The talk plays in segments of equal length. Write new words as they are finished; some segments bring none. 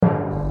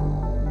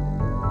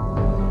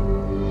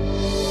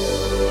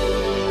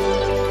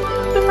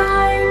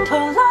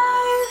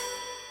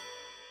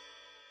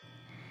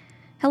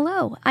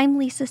I'm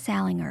Lisa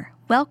Salinger.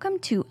 Welcome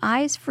to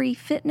Eyes Free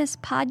Fitness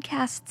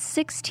Podcast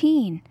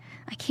 16.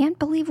 I can't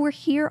believe we're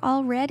here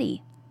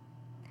already.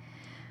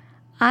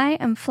 I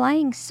am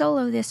flying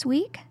solo this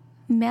week.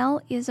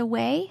 Mel is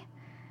away,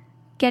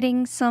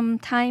 getting some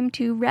time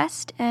to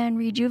rest and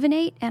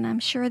rejuvenate, and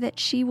I'm sure that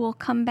she will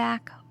come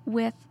back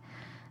with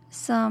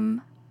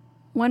some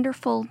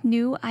wonderful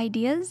new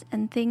ideas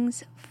and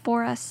things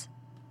for us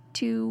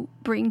to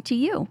bring to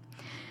you.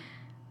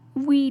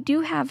 We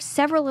do have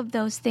several of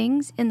those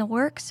things in the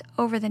works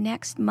over the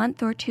next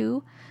month or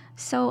two,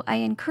 so I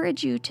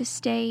encourage you to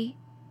stay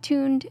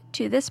tuned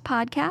to this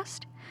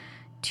podcast,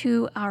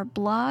 to our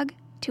blog,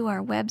 to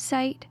our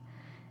website,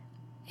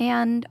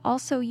 and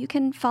also you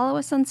can follow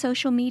us on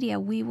social media.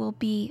 We will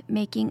be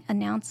making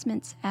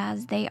announcements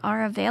as they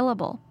are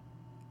available.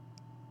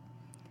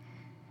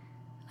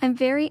 I'm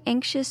very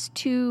anxious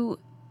to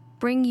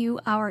bring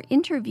you our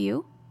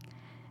interview.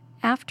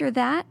 After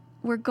that,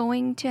 we're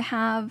going to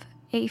have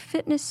a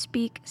Fitness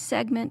Speak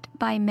segment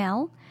by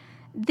Mel.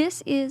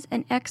 This is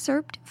an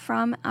excerpt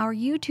from our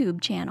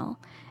YouTube channel,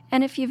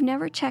 and if you've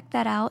never checked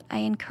that out, I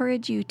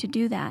encourage you to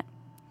do that.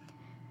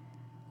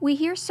 We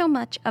hear so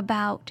much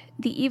about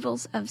the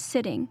evils of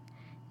sitting,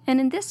 and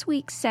in this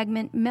week's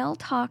segment, Mel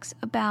talks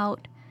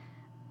about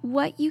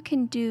what you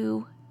can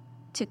do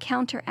to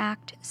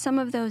counteract some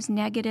of those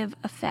negative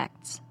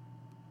effects.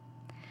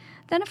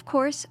 Then, of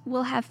course,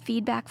 we'll have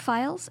feedback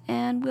files,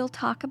 and we'll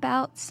talk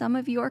about some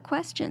of your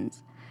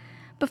questions.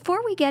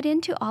 Before we get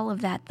into all of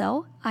that,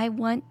 though, I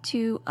want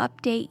to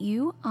update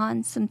you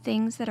on some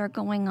things that are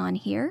going on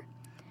here.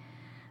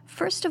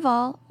 First of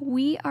all,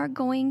 we are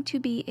going to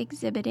be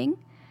exhibiting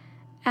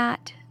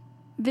at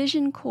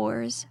Vision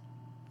Corps'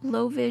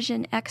 Low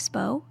Vision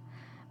Expo,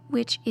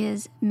 which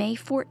is May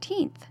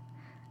 14th.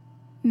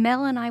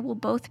 Mel and I will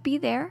both be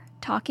there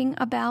talking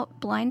about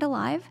Blind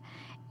Alive,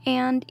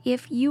 and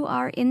if you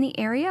are in the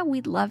area,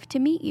 we'd love to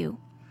meet you.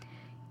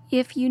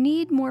 If you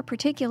need more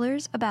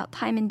particulars about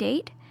time and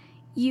date,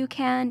 you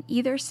can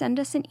either send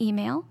us an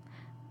email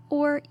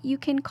or you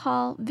can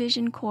call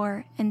Vision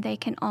Corps and they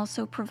can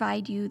also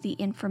provide you the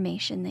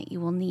information that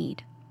you will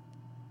need.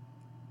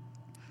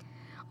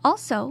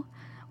 Also,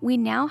 we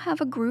now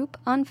have a group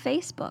on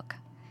Facebook.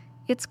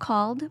 It's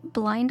called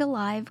Blind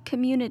Alive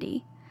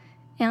Community.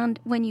 And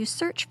when you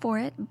search for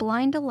it,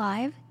 Blind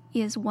Alive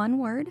is one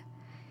word,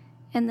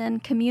 and then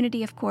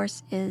community, of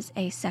course, is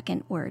a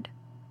second word.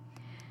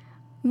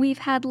 We've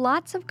had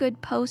lots of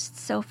good posts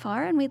so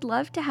far, and we'd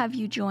love to have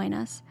you join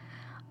us.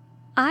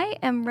 I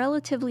am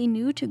relatively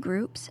new to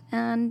groups,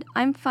 and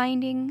I'm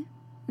finding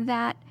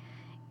that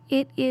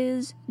it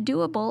is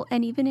doable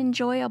and even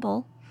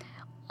enjoyable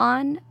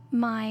on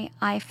my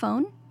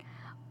iPhone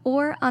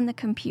or on the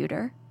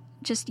computer,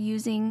 just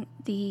using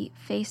the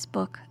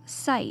Facebook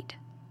site.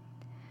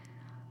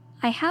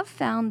 I have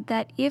found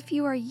that if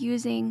you are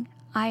using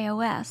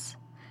iOS,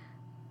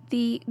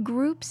 the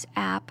Groups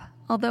app,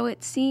 although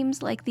it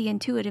seems like the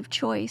intuitive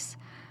choice,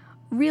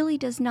 really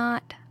does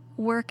not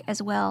work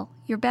as well.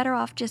 You're better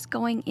off just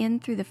going in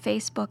through the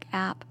Facebook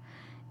app.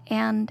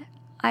 And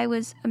I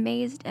was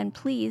amazed and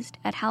pleased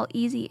at how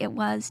easy it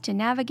was to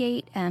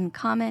navigate and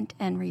comment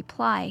and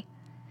reply.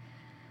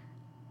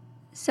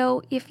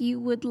 So if you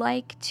would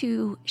like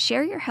to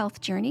share your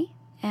health journey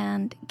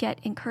and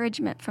get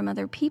encouragement from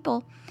other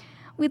people,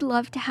 we'd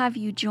love to have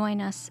you join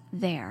us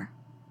there.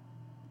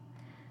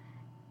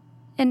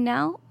 And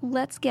now,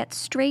 let's get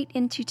straight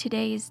into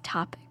today's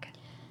topic.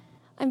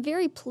 I'm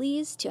very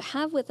pleased to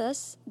have with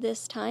us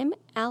this time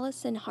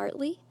Allison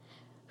Hartley,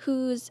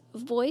 whose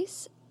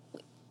voice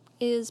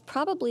is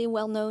probably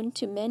well known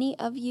to many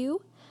of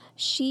you.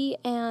 She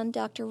and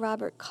Dr.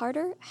 Robert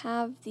Carter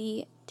have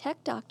the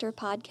Tech Doctor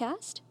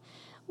podcast,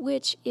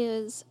 which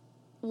is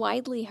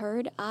widely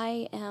heard.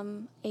 I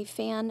am a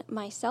fan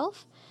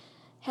myself,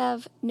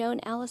 have known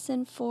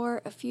Allison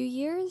for a few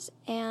years,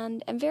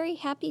 and I'm very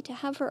happy to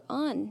have her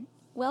on.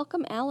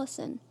 Welcome,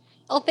 Allison.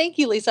 Oh, thank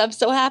you, Lisa. I'm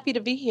so happy to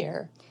be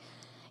here.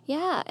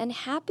 Yeah, and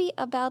happy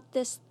about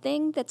this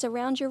thing that's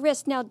around your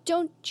wrist. Now,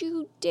 don't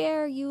you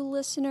dare, you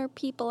listener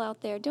people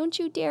out there, don't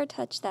you dare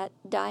touch that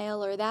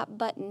dial or that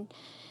button.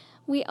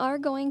 We are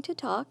going to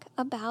talk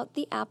about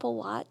the Apple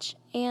Watch,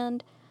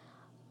 and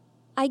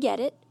I get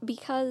it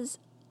because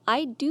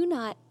I do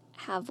not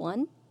have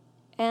one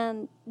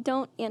and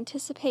don't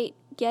anticipate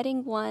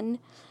getting one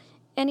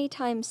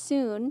anytime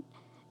soon.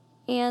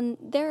 And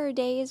there are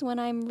days when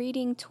I'm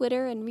reading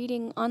Twitter and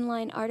reading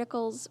online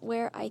articles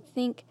where I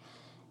think,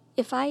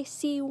 if I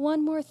see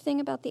one more thing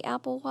about the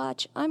Apple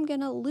Watch, I'm going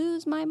to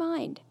lose my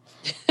mind.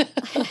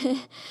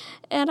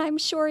 And I'm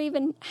sure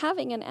even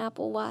having an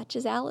Apple Watch,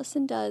 as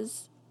Allison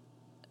does,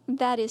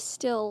 that is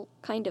still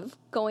kind of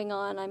going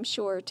on, I'm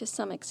sure, to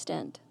some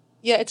extent.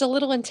 Yeah, it's a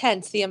little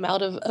intense, the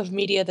amount of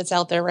media that's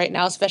out there right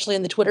now, especially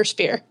in the Twitter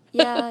sphere.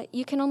 Yeah,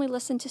 you can only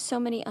listen to so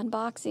many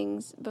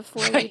unboxings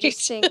before you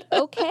just think,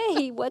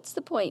 okay, what's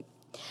the point?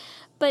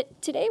 But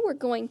today we're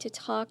going to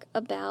talk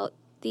about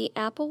the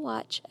Apple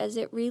Watch as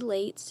it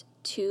relates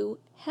to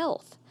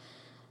health.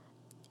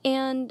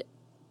 And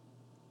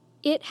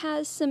it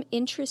has some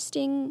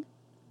interesting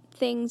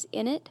things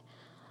in it.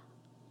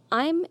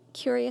 I'm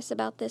curious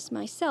about this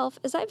myself.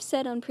 As I've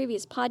said on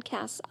previous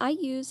podcasts, I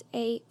use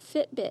a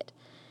Fitbit.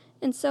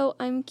 And so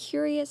I'm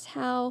curious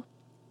how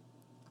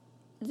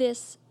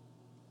this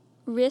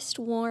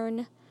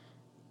wrist-worn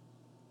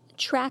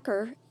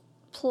tracker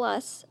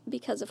plus,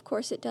 because of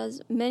course it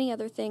does many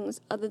other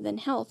things other than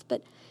health,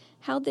 but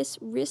how this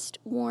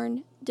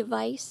wrist-worn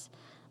device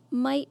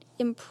might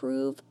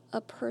improve a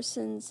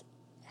person's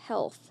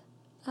health.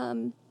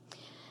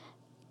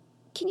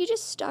 Can you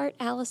just start,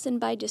 Allison,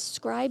 by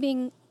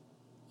describing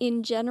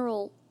in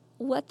general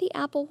what the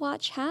Apple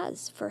Watch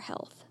has for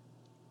health?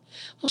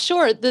 Well,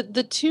 sure.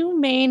 The two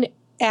main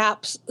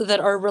apps that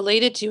are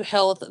related to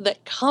health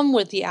that come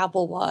with the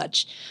Apple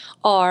Watch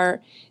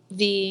are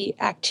the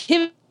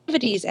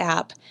Activities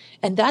app,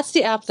 and that's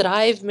the app that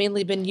I've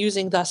mainly been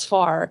using thus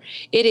far.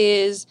 It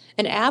is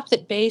an app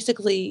that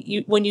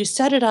basically, when you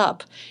set it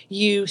up,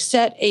 you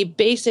set a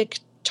basic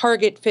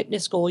target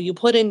fitness goal. You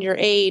put in your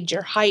age,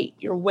 your height,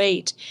 your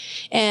weight,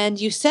 and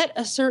you set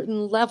a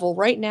certain level.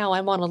 Right now,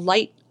 I'm on a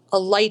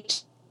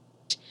light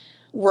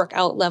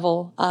workout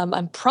level.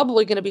 I'm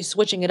probably going to be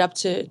switching it up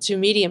to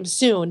medium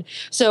soon.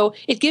 So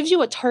it gives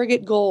you a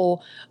target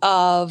goal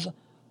of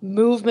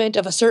movement,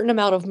 of a certain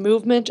amount of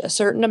movement, a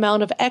certain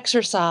amount of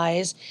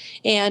exercise,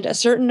 and a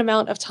certain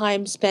amount of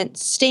time spent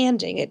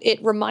standing.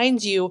 It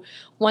reminds you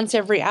once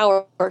every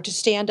hour to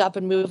stand up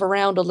and move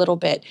around a little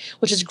bit,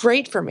 which is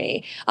great for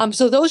me.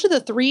 So those are the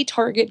 3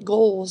 target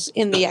goals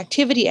in the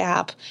activity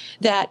app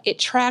that it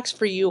tracks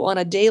for you on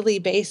a daily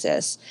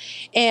basis.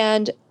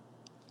 And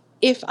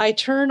if I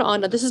turn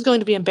on, this is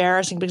going to be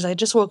embarrassing because I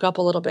just woke up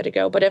a little bit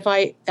ago, but if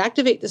I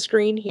activate the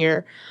screen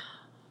here,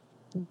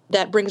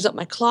 that brings up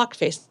my clock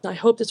face. I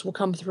hope this will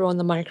come through on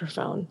the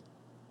microphone.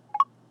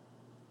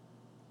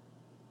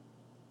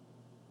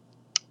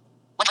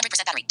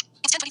 100% battery.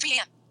 It's 10:23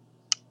 a.m.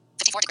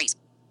 54 degrees.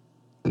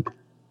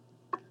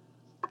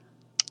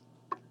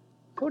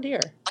 Oh dear.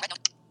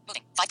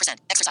 Moving 5%,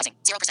 exercising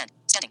 0%,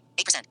 standing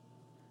 8%.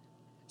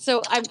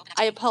 So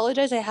I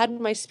apologize. I had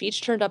my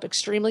speech turned up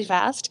extremely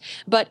fast,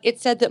 but it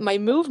said that my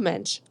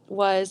movement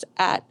was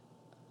at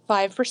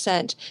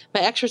 5%.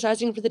 My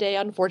exercising for the day,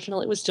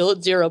 unfortunately, was still at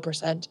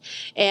 0%.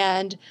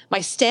 And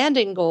my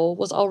standing goal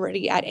was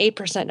already at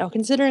 8%. Now,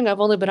 considering I've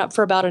only been up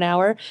for about an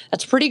hour,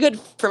 that's pretty good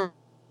for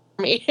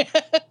me.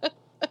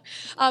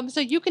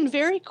 So you can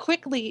very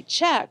quickly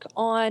check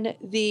on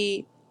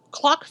the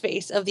clock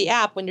face of the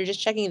app when you're just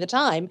checking the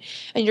time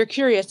and you're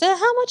curious,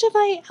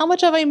 how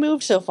much have I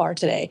moved so far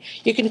today?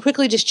 You can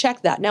quickly just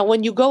check that. Now,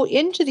 when you go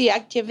into the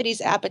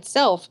Activities app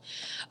itself,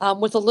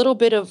 with a little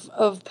bit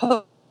of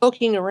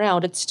poking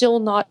around, it's still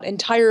not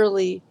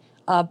entirely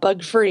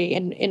bug-free,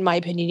 in my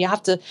opinion. You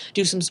have to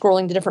do some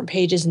scrolling to different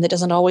pages, and that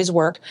doesn't always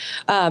work.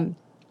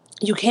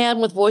 You can,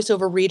 with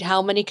VoiceOver, read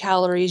how many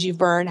calories you've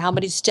burned, how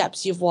many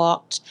steps you've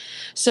walked.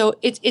 So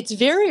it's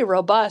very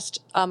robust,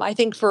 I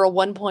think, for a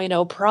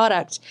 1.0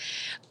 product.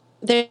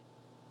 There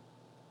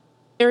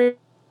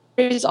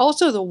is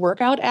also the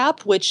workout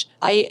app, which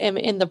I am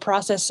in the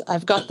process.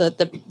 I've got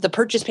the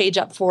purchase page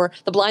up for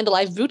the Blind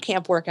Alive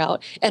Bootcamp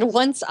workout. And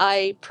once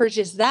I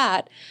purchase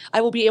that,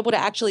 I will be able to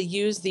actually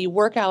use the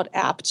workout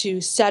app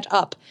to set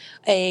up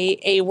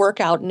a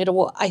workout. And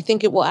I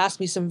think it will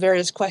ask me some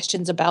various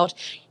questions about,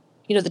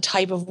 the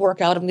type of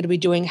workout I'm going to be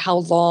doing, how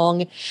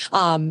long.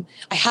 I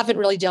haven't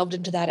really delved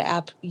into that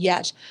app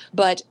yet,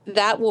 but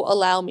that will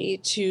allow me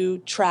to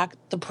track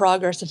the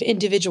progress of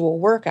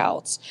individual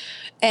workouts.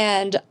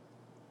 And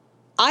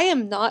I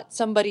am not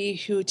somebody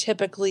who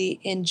typically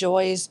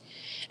enjoys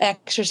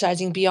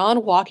exercising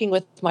beyond walking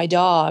with my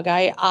dog.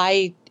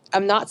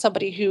 I'm not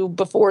somebody who,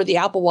 before the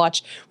Apple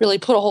Watch, really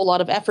put a whole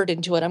lot of effort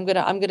into it. I'm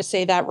gonna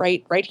say that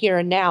right here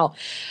and now.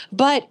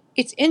 But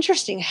it's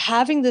interesting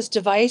having this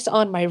device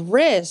on my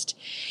wrist.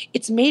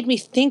 It's made me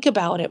think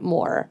about it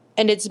more,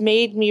 and it's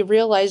made me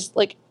realize,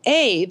 like,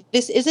 A,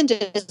 this isn't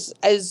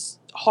as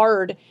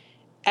hard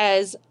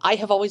as I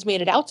have always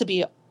made it out to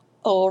be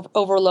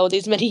overload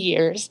these many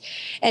years,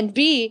 and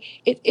B,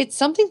 it's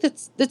something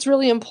that's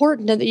really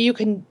important and that you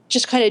can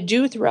just kind of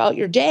do throughout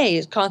your day,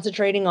 is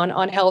concentrating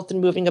on health and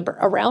moving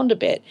around a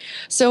bit.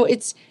 So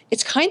it's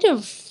kind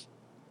of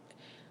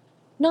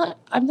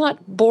I'm not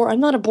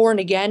a born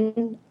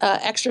again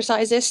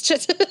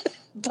exercisist,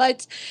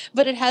 but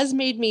it has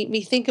made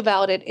me think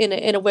about it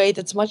in a way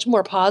that's much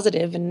more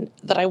positive and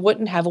that I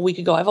wouldn't have a week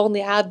ago. I've only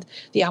had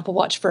the Apple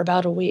Watch for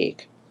about a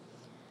week.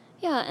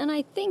 Yeah, and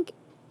I think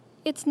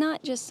it's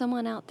not just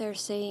someone out there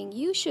saying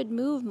you should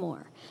move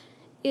more.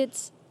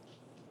 It's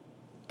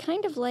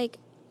kind of like,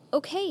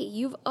 okay,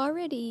 you've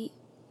already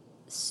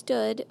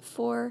stood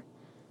for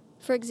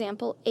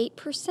example,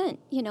 8%.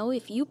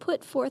 If you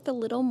put forth a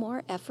little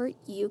more effort,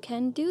 you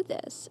can do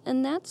this.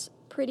 And that's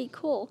pretty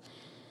cool.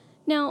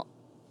 Now,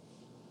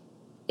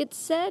 it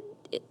said,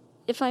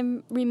 if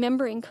I'm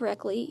remembering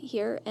correctly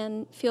here,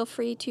 and feel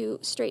free to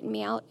straighten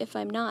me out if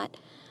I'm not,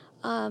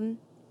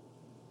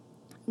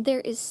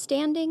 there is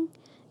standing.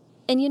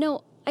 And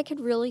I could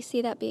really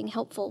see that being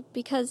helpful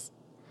because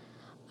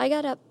I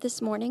got up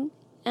this morning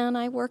and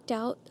I worked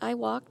out. I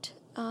walked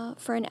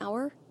for an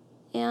hour,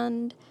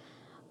 and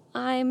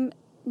I'm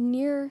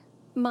near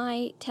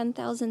my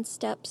 10,000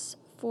 steps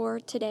for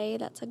today.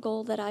 That's a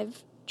goal that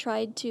I've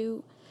tried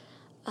to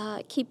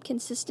keep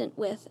consistent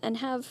with and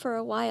have for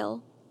a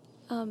while.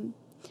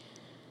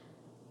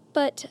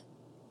 But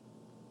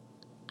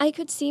I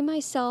could see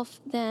myself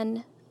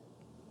then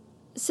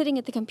sitting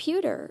at the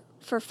computer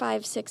for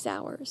 5-6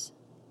 hours.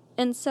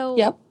 And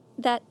so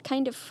that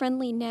kind of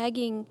friendly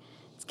nagging,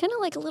 it's kind of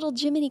like a little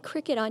Jiminy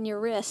cricket on your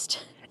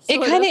wrist. It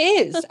kind of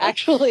is,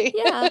 actually.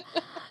 Yeah.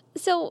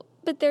 So,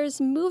 but there's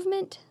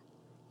movement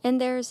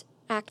and there's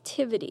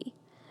activity.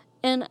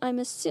 And I'm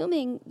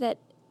assuming that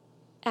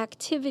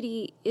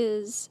activity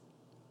is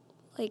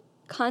like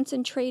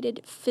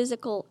concentrated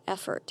physical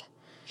effort.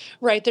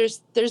 Right.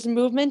 There's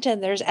movement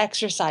and there's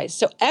exercise.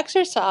 So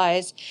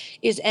exercise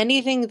is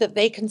anything that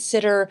they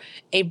consider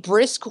a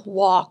brisk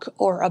walk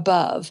or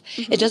above.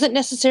 It doesn't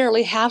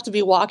necessarily have to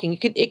be walking.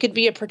 It could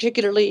be a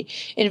particularly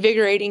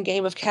invigorating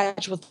game of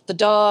catch with the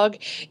dog.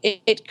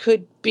 It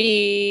could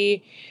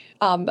be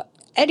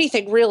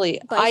anything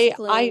really.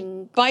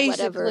 Bicycling, bicycling.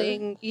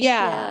 whatever.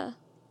 Yeah.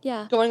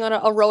 Yeah. Going on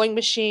a rowing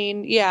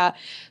machine. Yeah.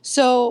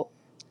 So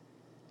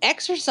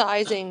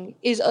exercising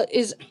is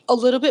a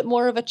little bit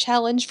more of a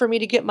challenge for me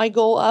to get my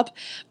goal up,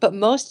 but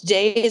most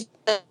days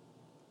I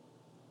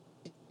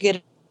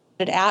get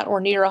it at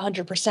or near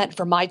 100%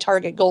 for my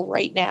target goal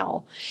right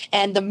now.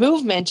 And the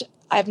movement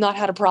I've not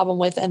had a problem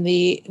with, and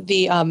the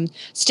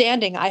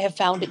standing, I have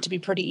found it to be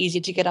pretty easy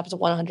to get up to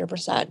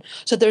 100%.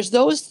 So there's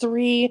those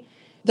three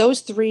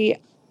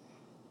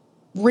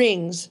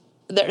rings.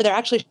 They're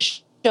actually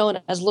shown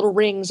as little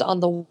rings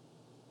on the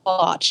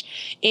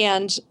watch.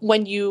 And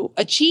when you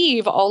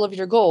achieve all of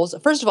your goals,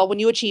 first of all, when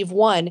you achieve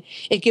one,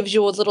 it gives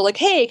you a little like,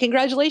 hey,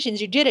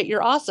 congratulations, you did it,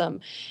 you're awesome.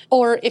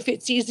 Or if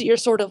it sees that you're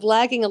sort of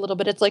lagging a little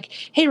bit, it's like,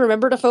 hey,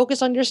 remember to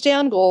focus on your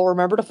stand goal,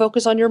 remember to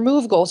focus on your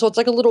move goal. So it's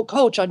like a little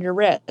coach on your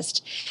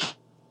wrist.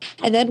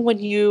 And then when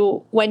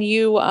you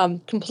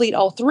complete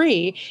all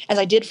three, as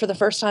I did for the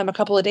first time a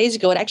couple of days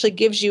ago, it actually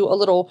gives you a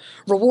little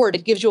reward.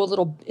 It gives you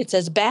it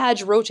says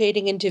badge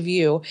rotating into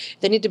view.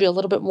 They need to be a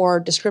little bit more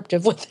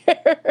descriptive with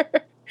their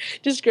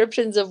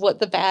descriptions of what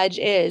the badge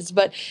is.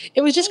 But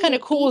it was just kind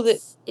of cool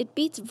that it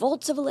beats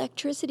volts of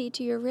electricity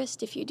to your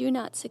wrist if you do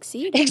not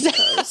succeed.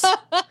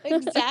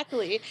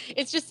 Exactly.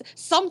 It's just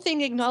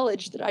something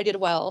acknowledged that I did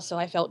well, so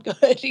I felt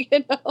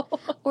good,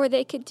 Or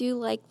they could do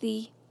like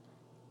the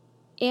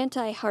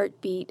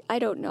anti-heartbeat. I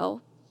don't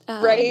know.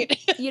 Right.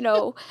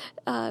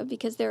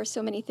 Because there are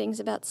so many things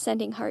about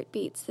sending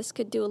heartbeats. This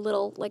could do a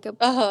little like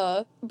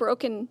a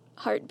broken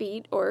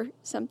heartbeat or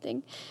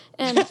something.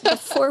 And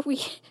before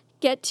we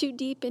get too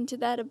deep into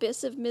that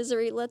abyss of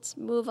misery, let's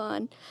move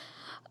on.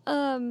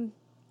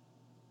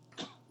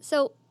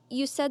 So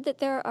you said that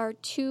there are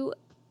 2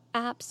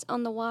 apps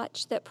on the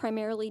watch that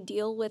primarily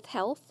deal with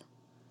health?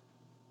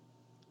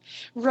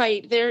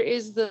 Right. There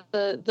is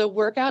the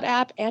workout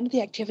app and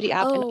the activity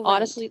app. And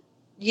honestly, right.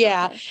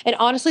 yeah. Okay. And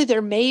honestly,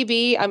 there may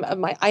be,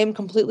 I am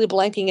completely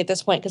blanking at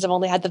this point because I've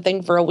only had the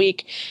thing for a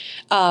week.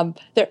 I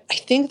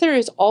think there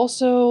is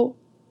also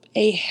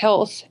a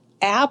health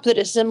app that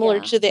is similar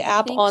to the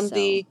app on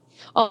the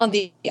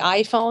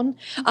iPhone.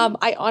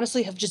 I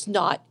honestly have just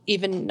not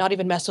even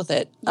messed with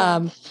it.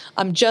 Yeah.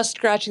 I'm just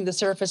scratching the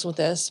surface with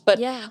this, but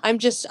Yeah. I'm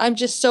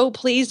just so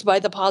pleased by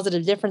the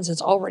positive difference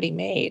it's already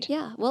made.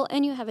 Yeah. Well,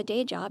 and you have a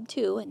day job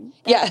too, and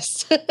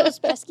yes, those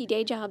pesky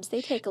day jobs,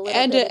 they take a little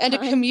bit of time. And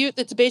a commute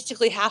that's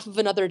basically half of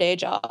another day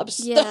job.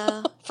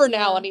 Yeah. For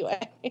now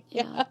anyway.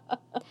 Yeah.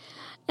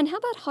 And how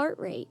about heart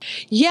rate?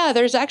 Yeah,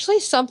 there's actually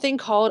something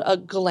called a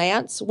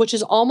glance, which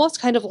is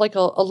almost kind of like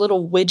a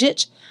little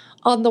widget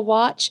on the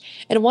watch.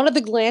 And one of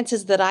the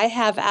glances that I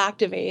have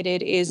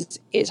activated is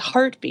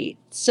heartbeat.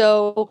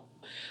 So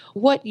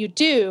what you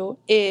do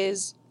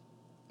is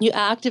you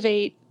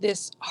activate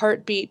this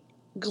heartbeat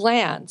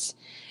glance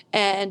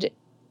and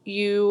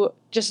you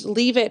just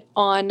leave it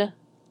on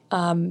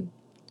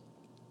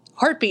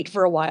heartbeat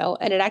for a while,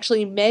 and it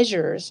actually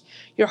measures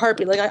your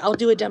heartbeat. Like I'll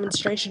do a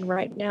demonstration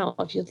right now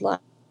if you'd like.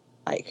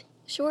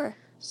 Sure.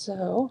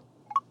 So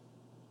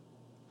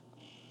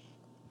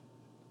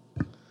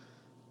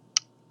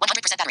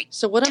 100% battery.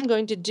 So what I'm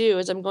going to do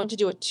is I'm going to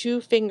do a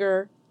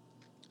 2-finger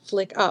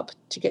flick up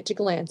to get to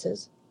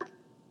glances.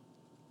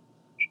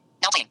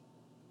 Now playing.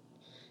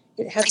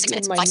 It has me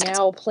in my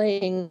now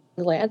playing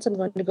glance. I'm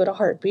going to go to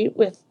heartbeat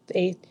with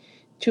a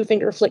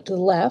 2-finger flick to the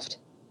left.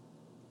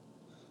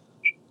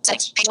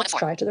 Let's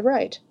try to the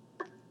right.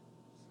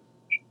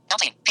 Now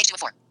playing. Page 2 of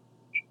 4.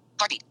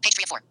 Heartbeat. Page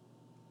 3 of 4.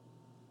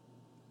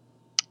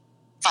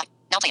 5.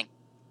 Now playing.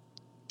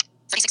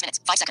 36 minutes.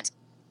 5 seconds.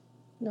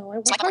 No, I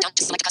want swipe up or down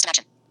to select a custom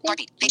action.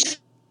 Heartbeat. Page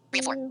 3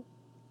 of 4.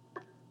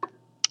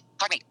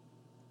 Heart rate.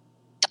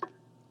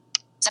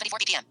 74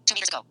 BPM. 2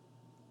 meters ago.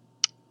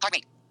 Heart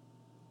rate.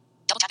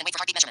 Double tap and wait for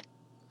heartbeat measurement.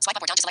 Swipe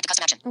up or down to select a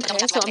custom action.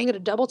 Okay, so I'm going to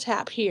double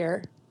tap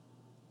here.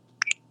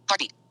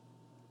 Heartbeat.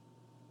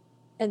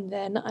 And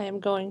then I am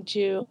going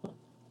to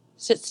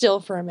sit still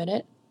for a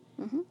minute.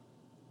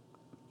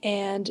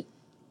 And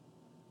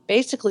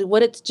basically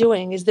what it's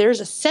doing is there's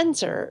a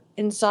sensor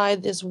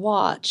inside this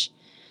watch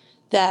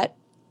that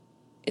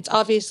it's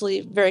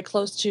obviously very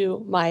close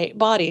to my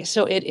body.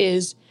 So it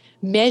is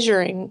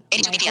measuring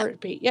my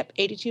heartbeat. Yep,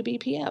 82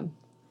 BPM.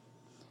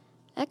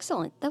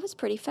 Excellent. That was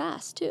pretty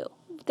fast, too.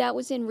 That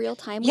was in real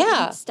time. We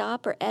Yeah. didn't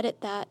stop or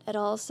edit that at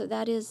all. So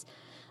that is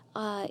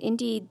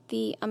indeed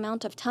the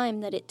amount of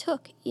time that it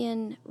took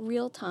in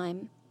real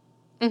time.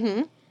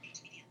 Mm-hmm.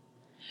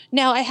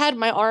 Now, I had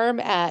my arm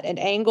at an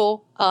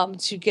angle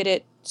to get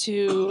it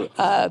to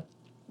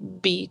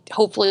be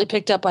hopefully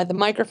picked up by the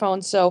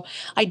microphone. So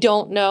I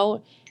don't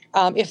know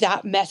if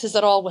that messes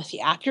at all with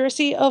the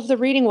accuracy of the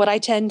reading. What I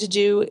tend to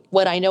do,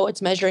 what I know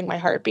it's measuring my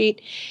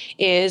heartbeat,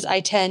 is I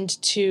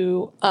tend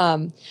to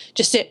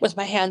just sit with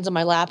my hands on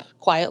my lap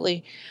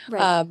quietly.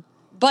 Right.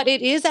 But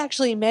it is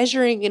actually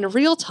measuring in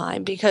real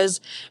time,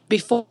 because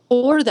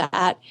before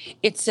that,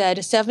 it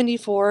said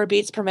 74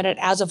 beats per minute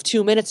as of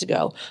 2 minutes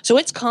ago. So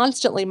it's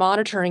constantly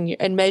monitoring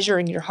and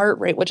measuring your heart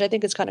rate, which I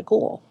think is kind of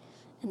cool.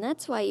 And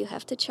that's why you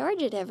have to charge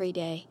it every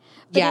day.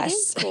 But Yes. It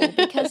is cool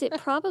because it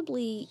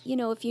probably,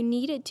 if you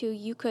needed to,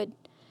 you could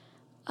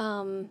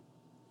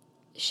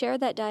share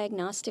that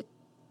diagnostic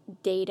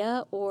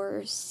data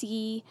or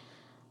see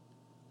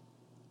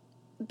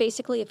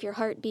basically if your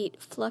heartbeat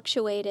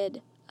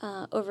fluctuated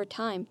over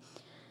time.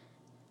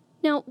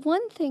 Now,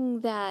 one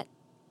thing that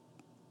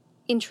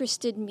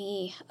interested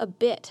me a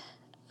bit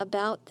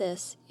about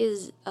this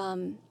is,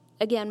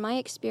 again, my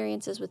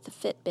experiences with the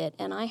Fitbit,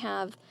 and I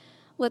have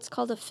what's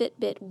called a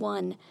Fitbit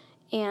One,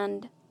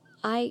 and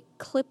I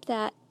clip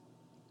that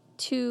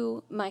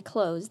to my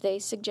clothes. They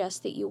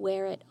suggest that you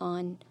wear it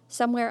on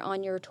somewhere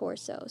on your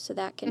torso, so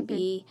that can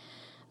be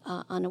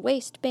on a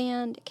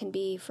waistband, it can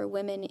be for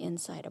women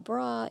inside a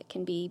bra, it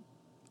can be,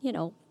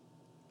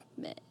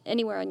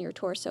 anywhere on your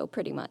torso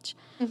pretty much.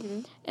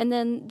 Mm-hmm. And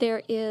then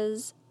there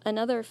is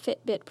another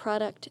Fitbit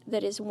product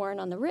that is worn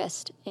on the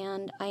wrist,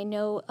 and I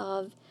know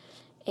of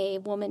a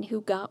woman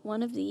who got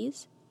one of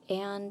these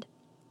and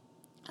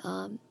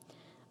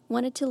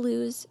wanted to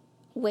lose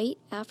weight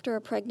after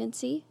a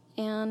pregnancy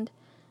and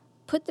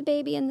put the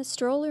baby in the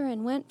stroller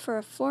and went for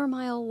a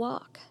 4-mile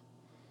walk.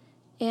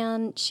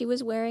 And she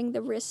was wearing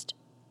the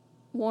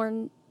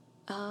wrist-worn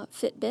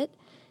Fitbit.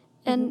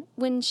 And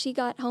when she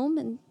got home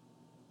and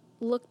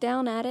looked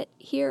down at it,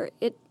 here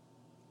it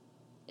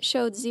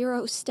showed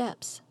 0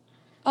 steps.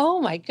 Oh,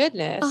 my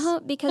goodness.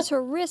 Because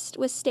her wrist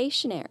was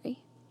stationary.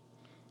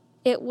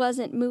 It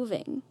wasn't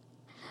moving.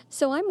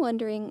 So I'm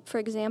wondering, for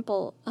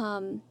example,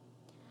 I'm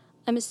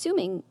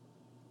assuming,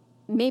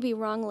 maybe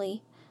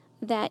wrongly,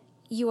 that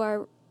you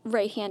are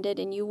right-handed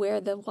and you wear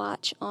the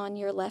watch on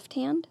your left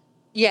hand?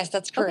 Yes,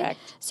 that's correct.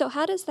 Okay. So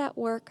how does that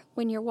work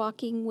when you're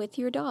walking with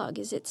your dog?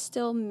 Is it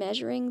still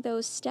measuring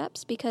those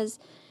steps? Because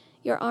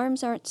your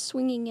arms aren't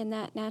swinging in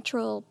that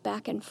natural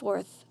back and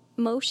forth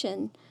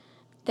motion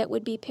that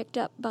would be picked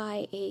up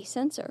by a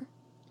sensor.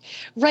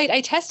 Right,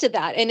 I tested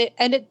that, and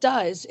it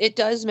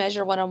does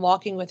measure when I'm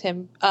walking with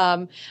him.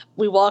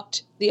 We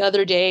walked the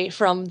other day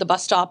from the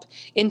bus stop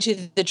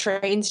into the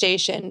train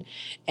station,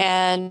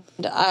 and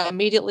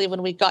immediately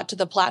when we got to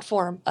the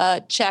platform,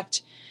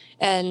 checked,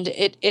 and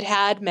it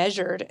had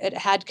measured. It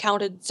had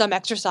counted some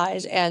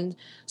exercise and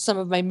some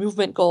of my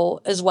movement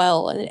goal as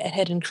well, and it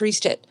had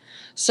increased it.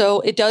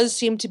 So it does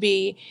seem to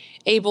be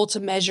able to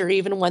measure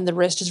even when the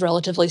wrist is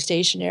relatively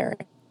stationary.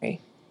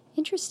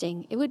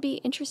 Interesting. It would be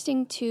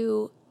interesting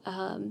to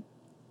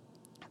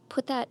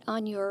put that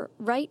on your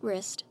right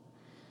wrist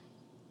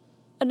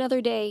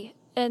another day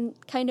and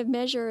kind of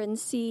measure and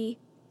see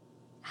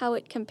how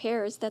it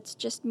compares. That's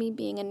just me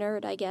being a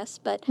nerd, I guess.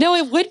 But no,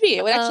 it would be.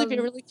 It would actually be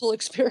a really cool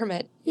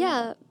experiment.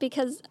 Yeah,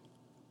 because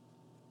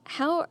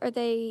how are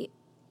they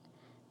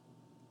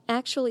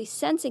actually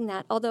sensing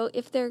that? Although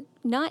if they're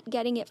not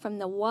getting it from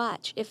the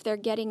watch, if they're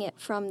getting it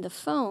from the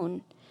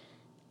phone,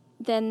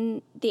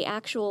 then the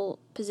actual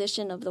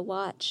position of the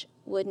watch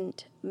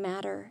wouldn't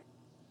matter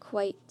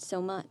quite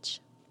so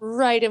much.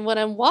 Right, and when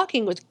I'm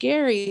walking with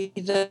Gary,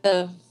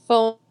 the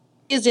phone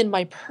is in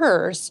my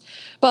purse,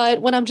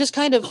 but when I'm just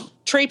kind of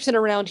traipsing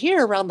around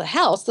here around the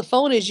house, the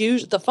phone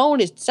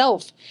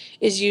itself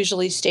is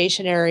usually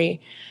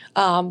stationary.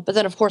 But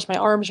then of course my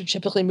arms are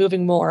typically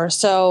moving more.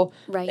 So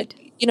right.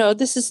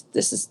 This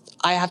is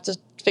I have to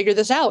figure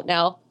this out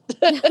now.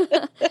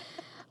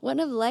 One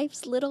of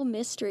life's little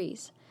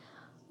mysteries.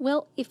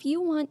 Well, if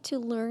you want to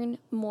learn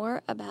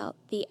more about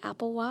the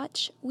Apple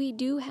Watch, we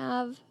do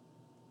have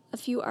a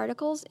few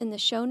articles in the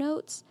show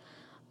notes,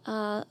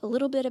 a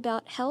little bit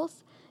about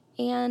health,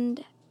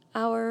 and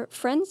our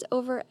friends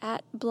over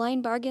at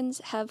Blind Bargains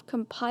have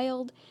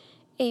compiled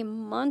a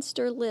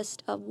monster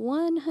list of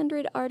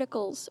 100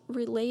 articles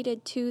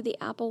related to the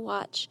Apple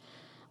Watch,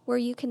 where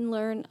you can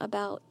learn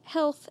about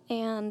health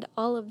and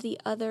all of the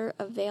other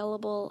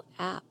available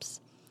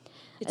apps.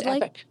 It's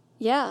epic.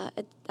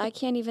 I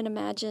can't even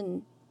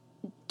imagine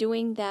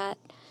doing that,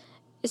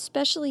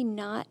 especially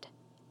not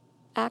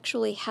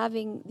actually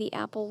having the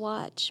Apple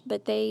Watch,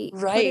 but they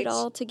put it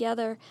all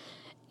together,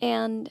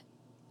 and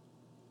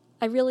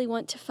I really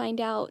want to find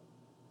out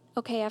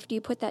okay, after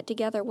you put that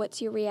together,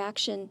 what's your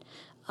reaction?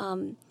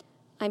 I'm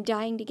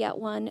dying to get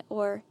one,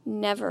 or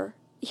never,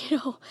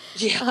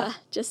 Yeah.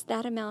 just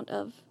that amount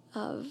of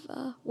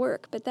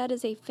work. But that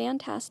is a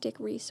fantastic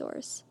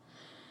resource.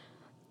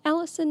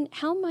 Allison,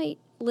 how might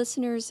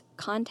listeners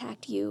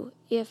contact you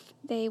if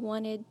they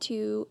wanted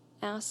to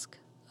ask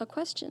a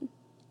question?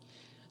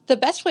 The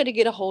best way to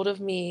get a hold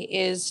of me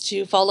is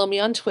to follow me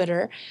on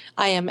Twitter.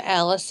 I am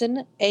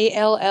Allison,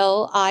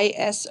 Allison,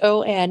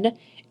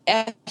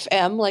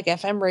 FM, like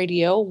FM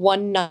radio,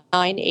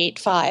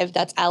 1985.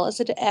 That's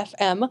Allison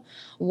FM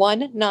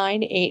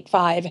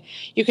 1985.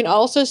 You can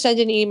also send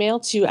an email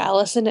to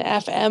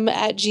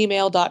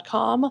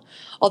allisonfm@gmail.com.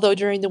 Although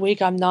during the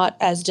week I'm not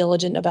as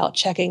diligent about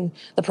checking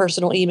the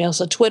personal email,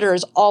 so Twitter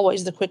is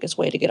always the quickest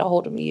way to get a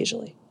hold of me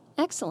usually.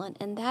 Excellent.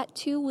 And that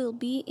too will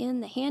be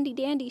in the handy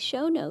dandy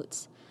show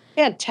notes.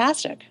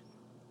 Fantastic.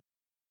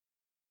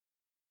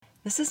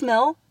 This is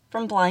Mel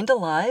from Blind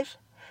Alive.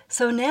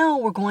 So now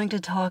we're going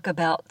to talk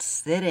about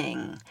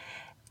sitting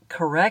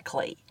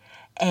correctly.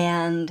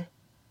 And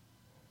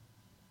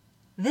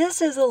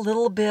this is a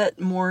little bit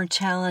more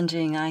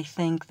challenging, I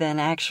think, than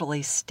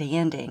actually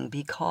standing,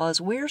 because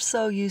we're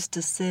so used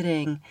to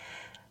sitting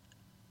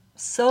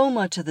so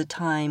much of the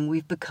time.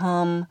 We've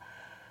become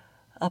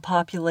a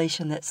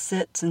population that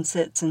sits and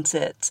sits and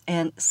sits.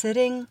 And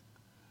sitting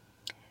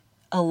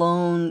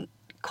alone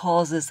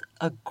causes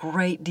a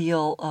great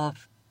deal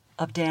of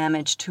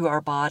damage to our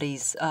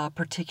bodies,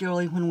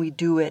 particularly when we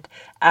do it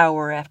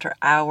hour after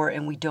hour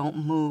and we don't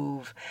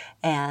move.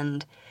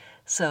 And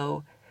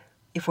so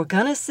if we're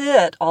going to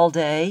sit all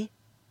day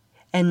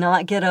and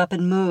not get up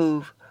and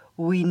move,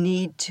 we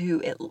need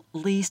to at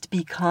least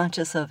be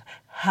conscious of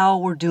how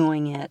we're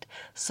doing it,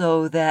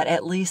 so that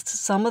at least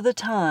some of the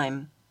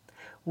time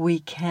we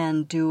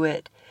can do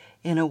it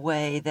in a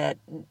way that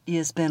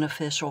is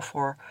beneficial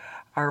for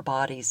our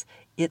bodies.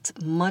 It's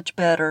much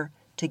better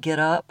to get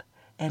up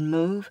and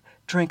move,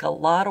 drink a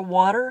lot of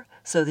water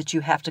so that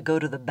you have to go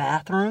to the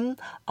bathroom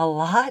a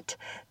lot.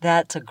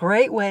 That's a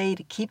great way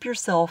to keep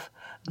yourself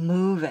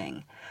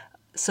moving.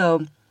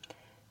 So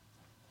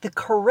the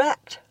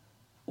correct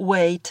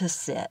way to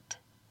sit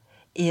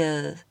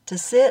is to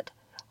sit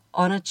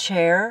on a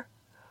chair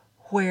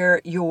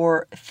where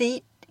your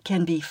feet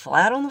can be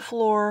flat on the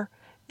floor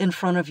in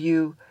front of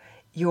you.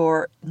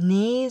 Your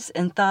knees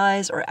and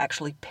thighs are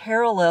actually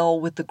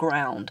parallel with the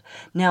ground.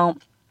 Now,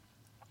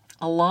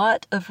 a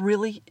lot of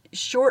really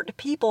short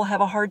people have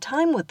a hard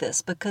time with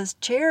this because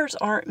chairs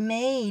aren't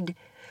made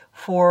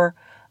for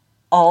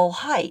all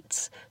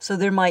heights. So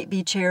there might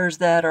be chairs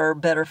that are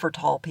better for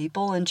tall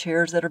people and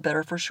chairs that are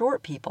better for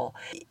short people.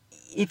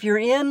 If you're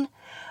in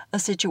a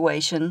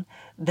situation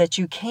that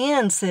you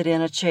can sit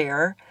in a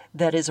chair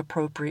that is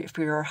appropriate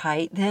for your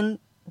height, then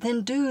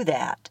do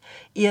that.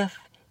 If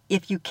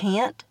you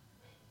can't,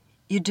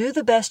 you do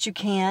the best you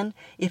can.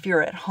 If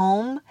you're at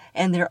home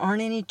and there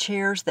aren't any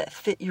chairs that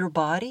fit your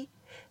body,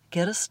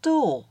 get a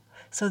stool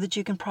so that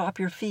you can prop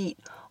your feet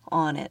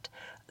on it,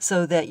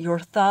 so that your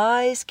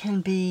thighs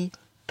can be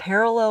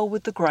parallel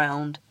with the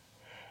ground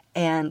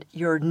and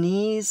your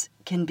knees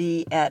can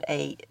be at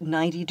a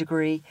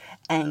 90-degree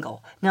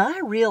angle. Now,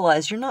 I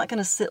realize you're not going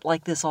to sit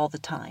like this all the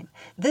time.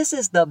 This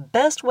is the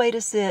best way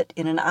to sit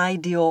in an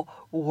ideal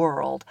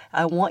world.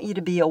 I want you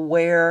to be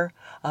aware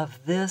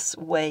of this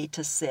way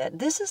to sit.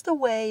 This is the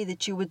way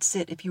that you would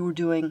sit if you were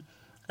doing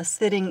a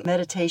sitting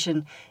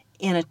meditation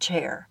in a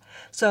chair.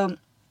 So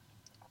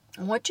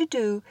what you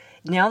do,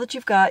 now that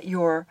you've got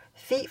your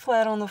feet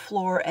flat on the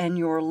floor and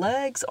your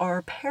legs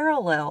are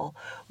parallel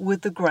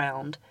with the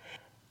ground,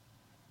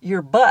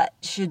 your butt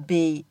should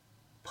be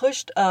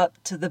pushed up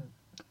to the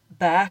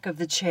back of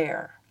the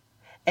chair,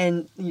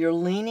 and you're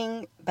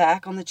leaning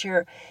back on the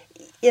chair.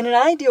 In an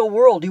ideal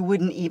world, you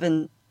wouldn't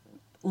even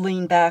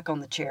lean back on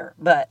the chair,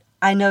 but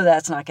I know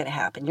that's not going to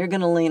happen. You're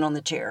going to lean on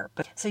the chair.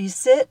 So you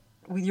sit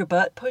with your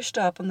butt pushed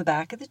up on the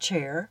back of the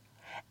chair,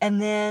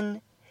 and then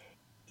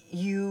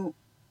you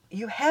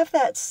have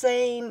that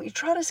same, you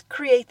try to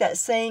create that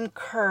same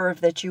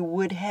curve that you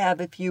would have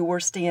if you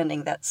were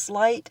standing, that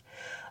slight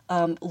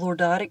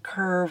lordotic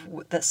curve,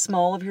 the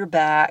small of your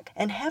back,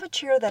 and have a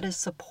chair that is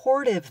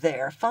supportive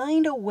there.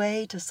 Find a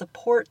way to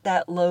support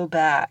that low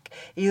back,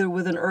 either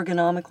with an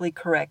ergonomically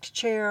correct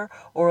chair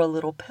or a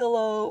little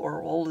pillow or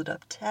rolled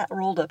up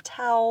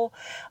towel.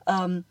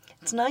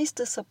 It's nice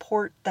to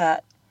support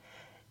that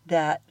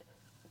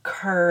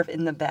curve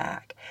in the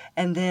back,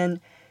 and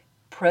then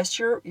press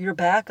your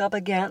back up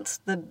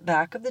against the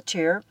back of the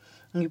chair,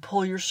 and you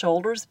pull your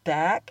shoulders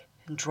back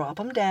and drop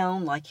them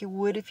down like you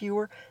would if you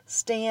were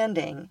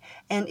standing.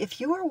 And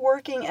if you are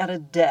working at a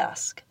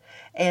desk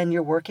and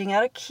you're working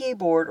at a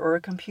keyboard or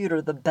a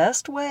computer, the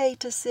best way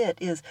to sit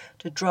is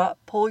to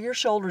pull your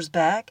shoulders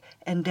back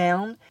and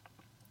down.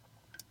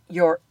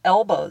 Your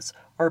elbows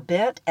are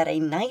bent at a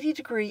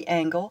 90-degree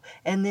angle,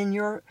 and then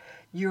your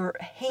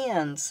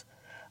hands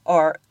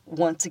are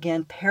once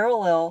again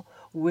parallel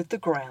with the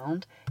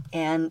ground,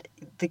 and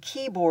the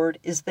keyboard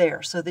is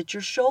there so that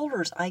your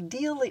shoulders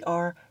ideally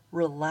are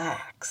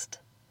relaxed.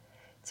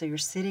 So you're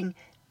sitting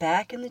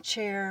back in the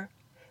chair,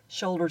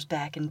 shoulders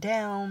back and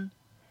down.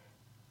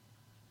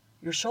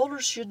 Your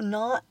shoulders should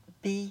not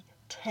be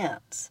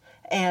tense.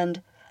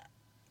 And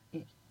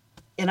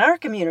in our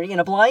community, in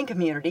a blind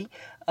community,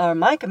 or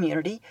my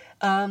community,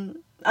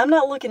 I'm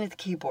not looking at the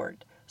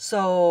keyboard.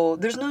 So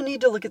there's no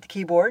need to look at the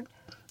keyboard.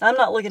 I'm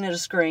not looking at a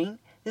screen.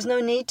 There's no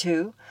need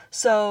to.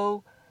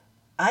 So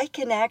I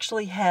can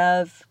actually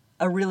have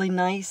a really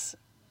nice,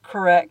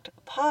 correct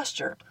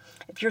posture.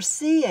 If you're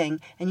seeing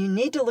and you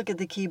need to look at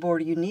the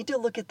keyboard, you need to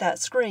look at that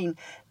screen,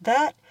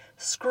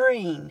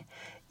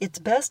 it's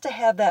best to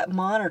have that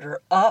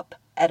monitor up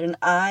at an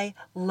eye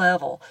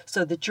level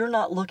so that you're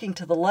not looking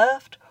to the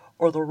left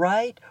or the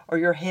right, or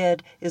your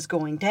head is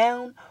going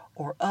down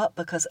or up,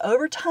 because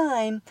over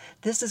time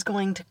this is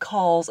going to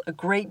cause a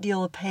great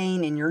deal of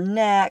pain in your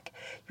neck,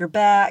 your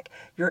back,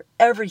 your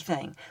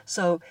everything.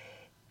 So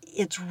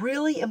it's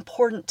really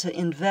important to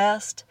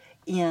invest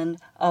in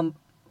a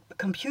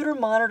computer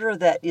monitor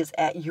that is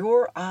at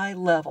your eye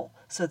level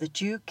so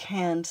that you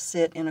can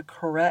sit in a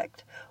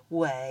correct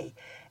way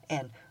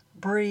and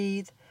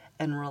breathe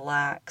and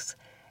relax.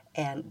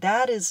 And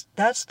that's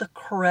the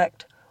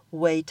correct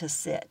way to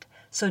sit.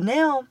 So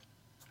now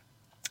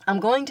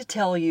I'm going to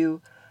tell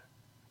you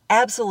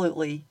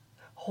absolutely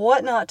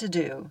what not to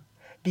do,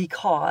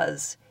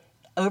 because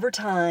over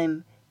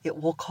time it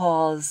will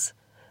cause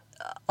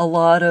a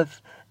lot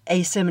of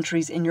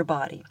asymmetries in your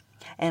body.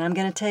 And I'm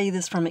going to tell you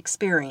this from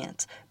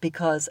experience,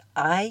 because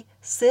I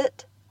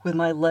sit with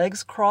my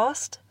legs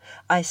crossed.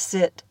 I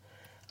sit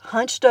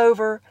hunched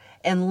over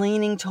and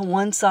leaning to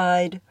one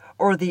side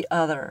or the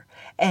other.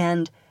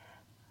 And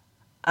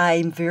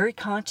I'm very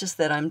conscious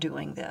that I'm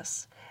doing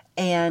this.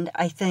 And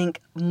I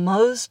think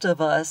most of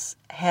us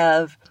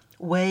have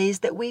ways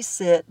that we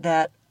sit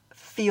that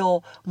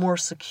feel more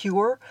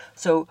secure.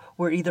 So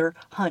we're either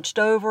hunched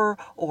over,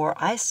 or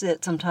I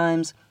sit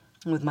sometimes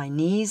with my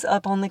knees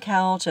up on the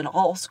couch and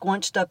all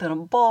squunched up in a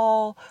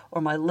ball,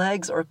 or my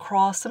legs are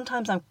crossed.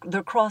 Sometimes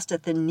they're crossed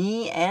at the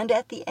knee and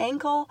at the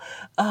ankle.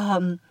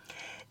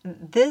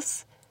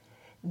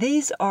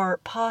 These are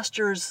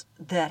postures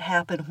that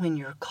happen when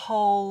you're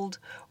cold,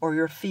 or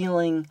you're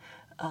feeling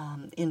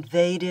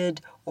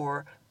invaded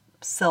or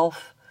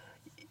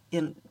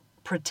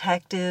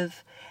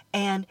protective.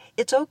 And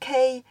it's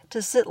okay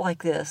to sit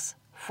like this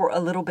for a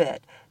little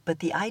bit. But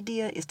the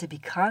idea is to be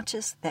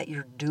conscious that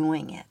you're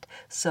doing it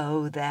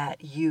so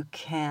that you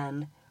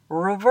can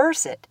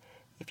reverse it.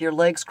 If your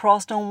leg's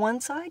crossed on one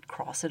side,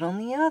 cross it on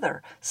the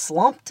other.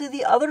 Slump to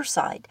the other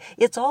side.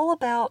 It's all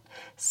about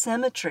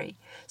symmetry.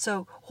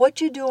 So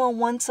what you do on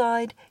one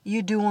side,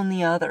 you do on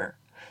the other.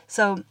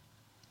 So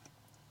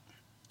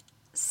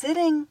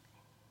sitting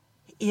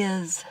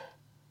is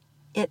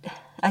it.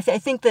 I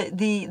think that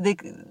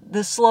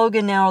the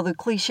slogan now, or the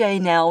cliche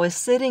now, is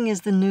sitting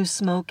is the new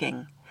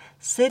smoking.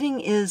 Sitting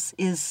is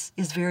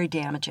very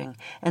damaging,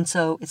 and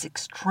so it's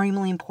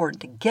extremely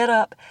important to get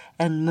up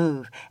and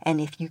move. And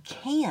if you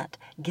can't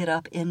get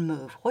up and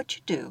move, what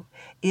you do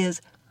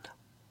is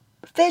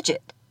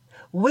fidget.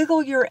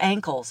 Wiggle your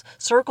ankles,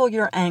 circle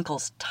your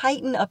ankles,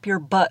 tighten up your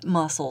butt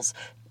muscles,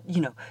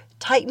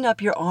 tighten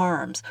up your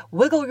arms,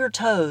 wiggle your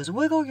toes,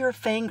 wiggle your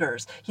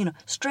fingers,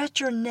 stretch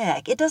your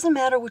neck. It doesn't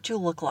matter what you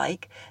look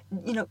like,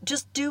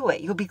 just do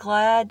it. You'll be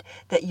glad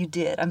that you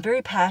did. I'm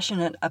very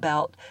passionate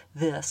about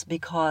this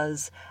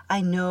because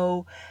I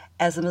know,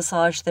 as a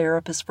massage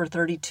therapist for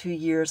 32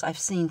 years, I've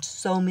seen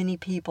so many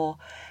people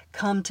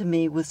come to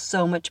me with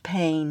so much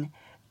pain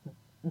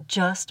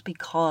just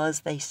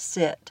because they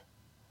sit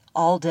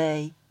all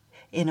day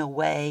in a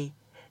way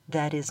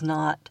that is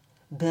not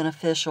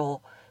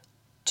beneficial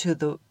to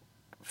the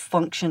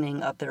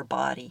functioning of their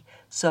body.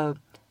 So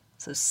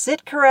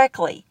sit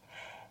correctly.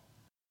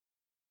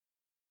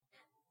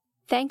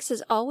 Thanks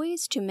as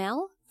always to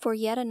Mel for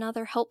yet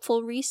another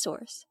helpful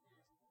resource.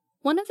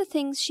 One of the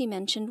things she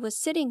mentioned was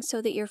sitting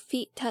so that your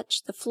feet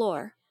touch the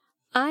floor.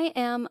 I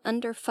am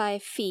under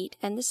 5 feet,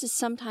 and this is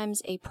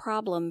sometimes a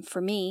problem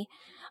for me.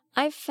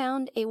 I've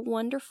found a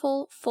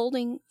wonderful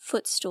folding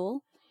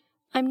footstool.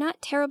 I'm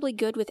not terribly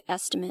good with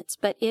estimates,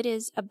 but it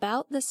is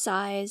about the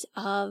size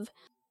of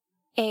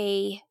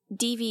a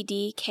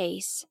DVD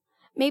case,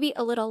 maybe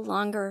a little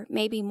longer,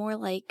 maybe more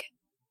like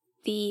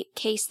the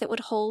case that would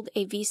hold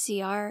a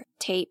VCR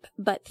tape,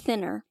 but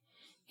thinner.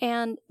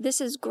 And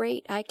this is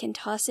great. I can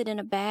toss it in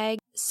a bag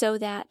so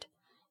that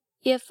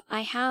if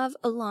I have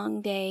a long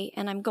day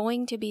and I'm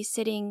going to be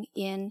sitting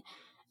in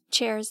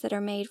chairs that are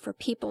made for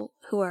people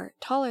who are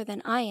taller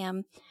than I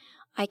am,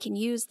 I can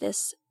use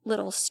this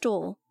little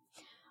stool.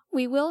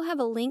 We will have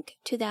a link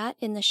to that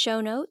in the show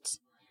notes.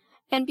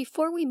 And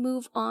before we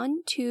move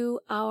on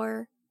to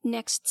our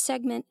next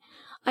segment,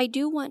 I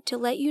do want to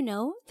let you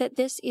know that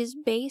this is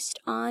based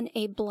on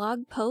a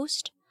blog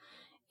post,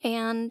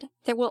 and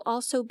there will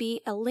also be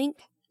a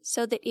link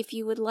so that if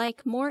you would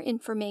like more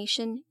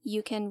information,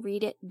 you can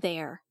read it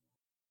there.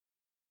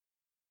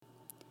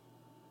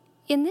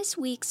 In this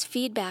week's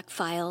feedback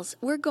files,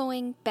 we're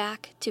going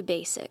back to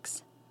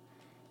basics.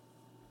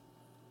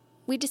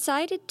 We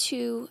decided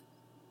to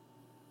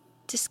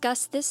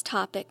discuss this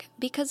topic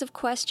because of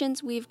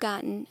questions we've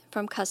gotten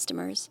from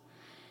customers.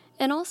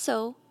 And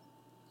also,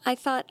 I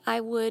thought I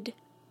would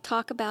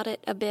talk about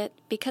it a bit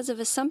because of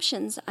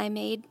assumptions I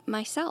made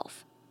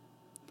myself.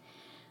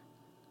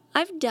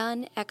 I've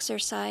done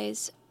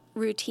exercise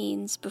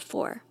routines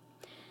before.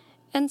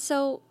 And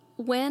so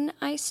when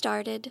I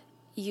started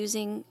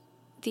using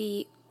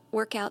the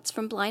workouts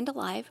from Blind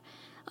Alive,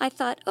 I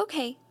thought,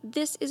 okay,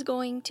 this is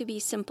going to be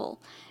simple.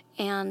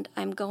 And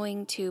I'm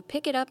going to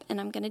pick it up and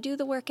I'm going to do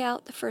the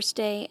workout the first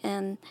day.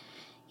 And,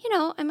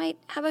 I might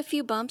have a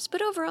few bumps,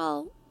 but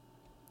overall,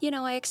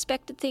 I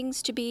expected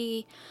things to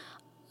be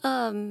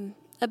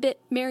a bit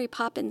Mary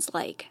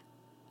Poppins-like,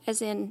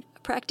 as in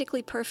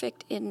practically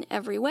perfect in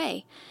every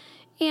way.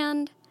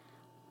 And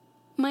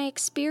my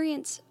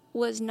experience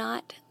was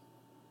not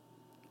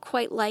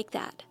quite like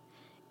that.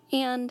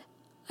 And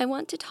I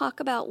want to talk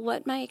about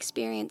what my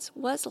experience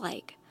was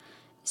like,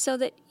 so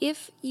that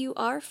if you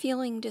are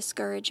feeling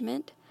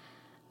discouragement,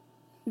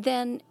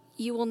 then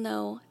you will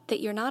know that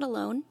you're not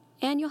alone,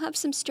 and you'll have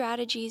some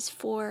strategies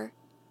for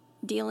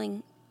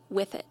dealing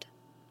with it.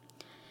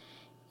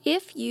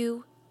 If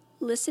you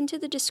listen to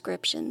the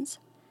descriptions,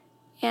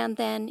 and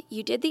then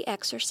you did the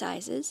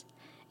exercises,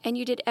 and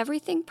you did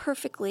everything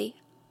perfectly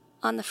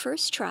on the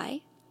first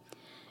try,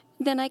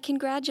 then I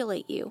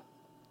congratulate you.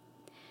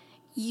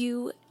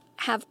 You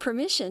have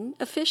permission,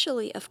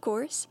 officially of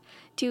course,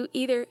 to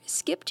either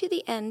skip to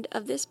the end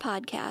of this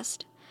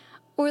podcast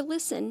or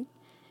listen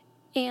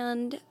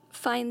and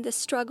find the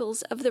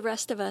struggles of the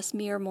rest of us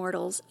mere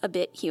mortals a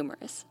bit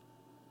humorous.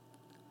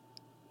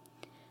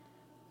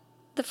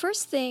 The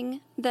first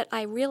thing that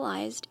I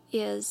realized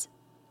is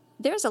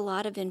there's a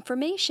lot of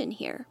information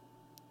here.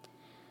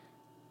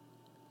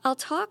 I'll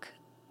talk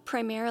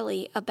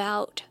primarily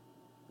about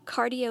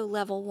cardio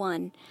level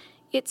 1.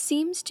 It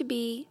seems to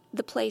be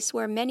the place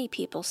where many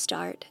people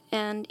start,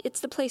 and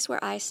it's the place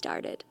where I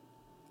started.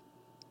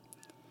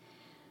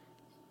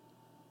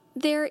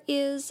 There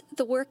is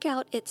the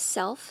workout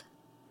itself,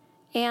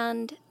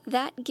 and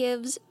that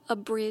gives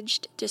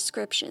abridged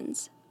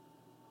descriptions.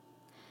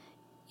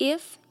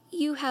 If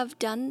you have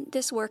done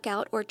this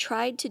workout or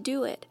tried to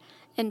do it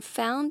and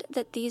found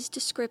that these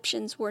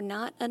descriptions were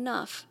not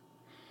enough,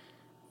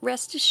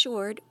 rest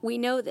assured we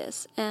know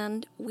this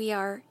and we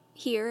are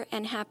here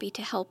and happy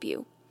to help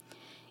you.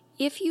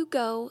 If you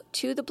go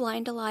to the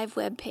Blind Alive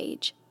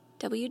webpage,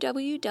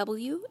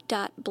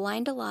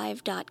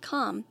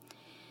 www.blindalive.com,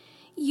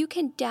 you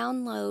can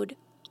download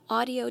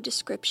audio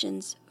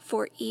descriptions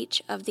for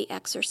each of the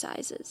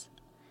exercises.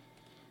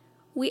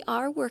 We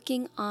are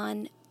working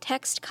on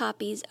text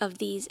copies of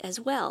these as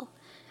well.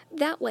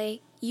 That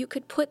way, you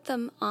could put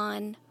them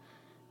on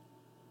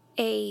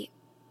a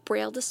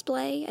braille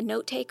display, a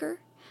note taker,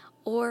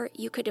 or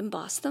you could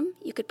emboss them.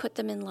 You could put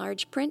them in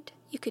large print.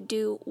 You could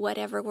do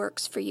whatever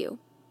works for you.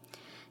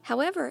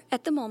 However,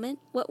 at the moment,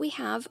 what we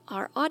have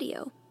are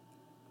audio.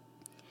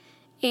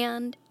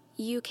 And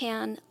you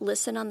can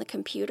listen on the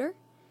computer.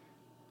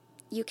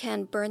 You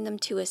can burn them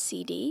to a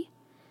CD.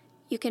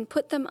 You can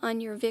put them on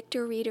your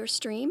Victor Reader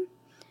Stream,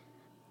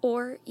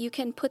 or you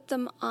can put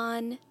them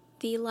on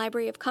the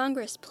Library of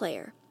Congress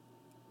player.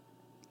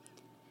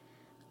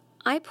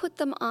 I put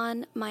them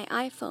on my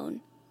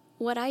iPhone.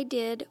 What I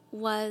did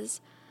was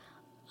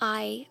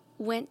I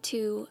went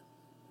to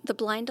the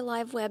Blind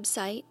Alive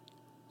website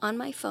on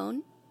my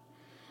phone,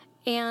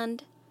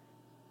 and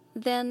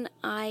then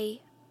I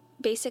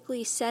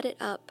basically set it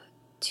up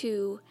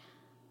to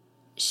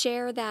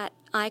share that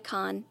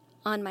icon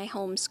on my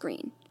home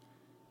screen.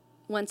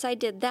 Once I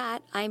did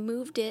that, I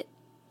moved it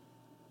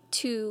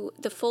to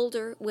the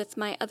folder with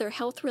my other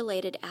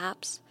health-related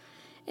apps,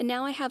 and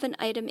now I have an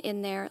item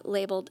in there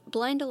labeled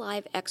Blind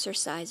Alive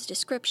Exercise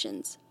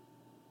Descriptions.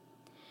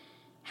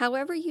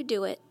 However you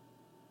do it,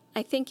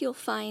 I think you'll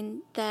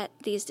find that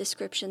these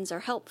descriptions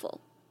are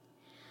helpful.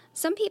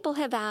 Some people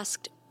have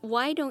asked,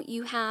 why don't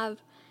you have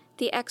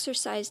the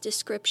exercise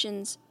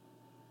descriptions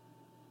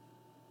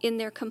in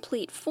their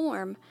complete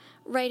form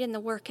right in the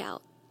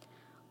workout?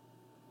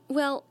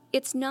 Well,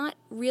 it's not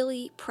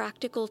really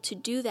practical to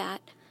do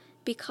that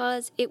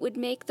because it would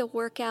make the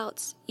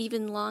workouts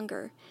even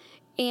longer.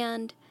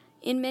 And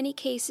in many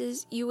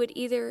cases, you would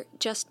either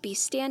just be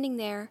standing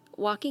there,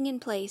 walking in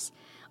place,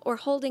 or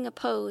holding a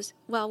pose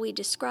while we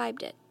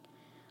described it.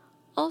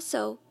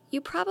 Also,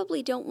 you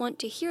probably don't want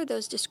to hear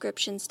those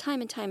descriptions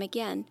time and time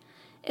again,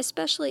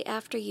 especially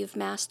after you've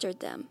mastered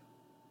them.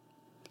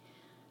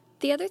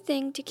 The other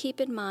thing to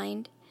keep in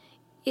mind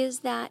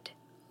is that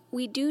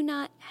we do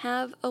not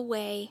have a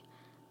way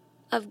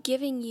of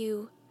giving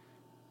you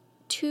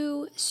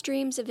two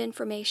streams of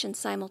information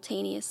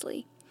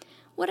simultaneously.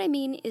 What I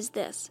mean is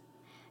this.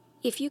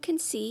 If you can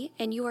see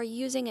and you are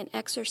using an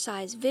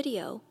exercise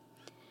video,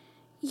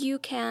 you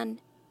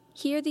can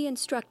hear the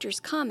instructor's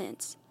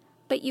comments,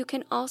 but you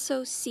can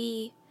also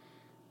see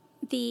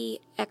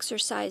the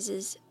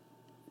exercises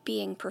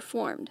being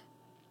performed.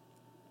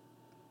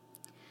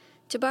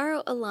 To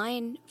borrow a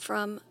line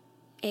from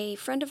a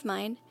friend of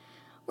mine,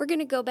 we're going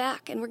to go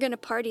back and we're going to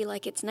party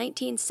like it's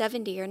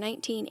 1970 or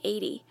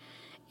 1980.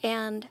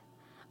 And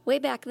Way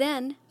back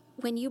then,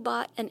 when you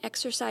bought an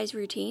exercise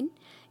routine,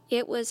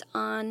 it was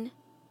on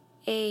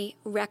a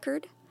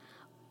record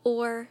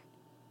or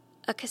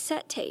a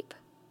cassette tape.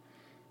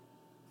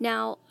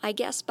 Now, I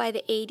guess by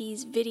the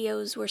 80s,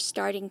 videos were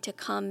starting to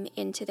come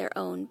into their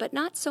own, but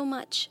not so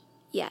much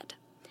yet.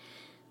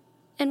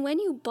 And when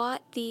you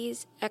bought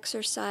these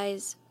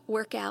exercise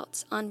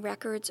workouts on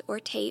records or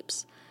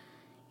tapes,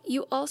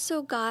 you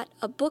also got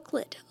a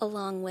booklet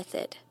along with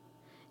it.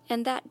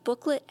 And that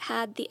booklet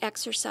had the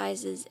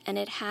exercises and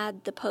it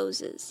had the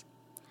poses.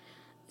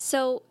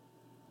 So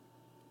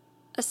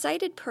a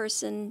sighted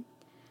person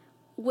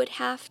would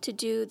have to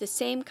do the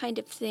same kind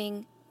of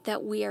thing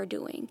that we are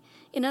doing.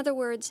 In other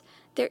words,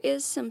 there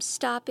is some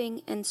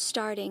stopping and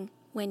starting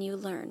when you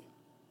learn.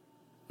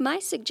 My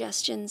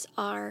suggestions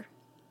are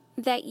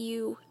that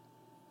you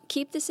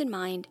keep this in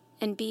mind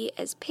and be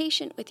as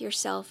patient with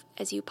yourself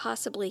as you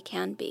possibly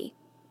can be.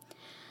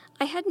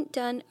 I hadn't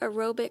done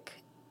aerobic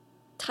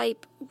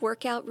type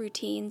workout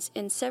routines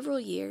in several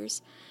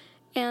years,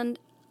 and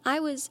I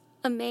was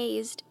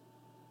amazed,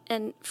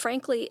 and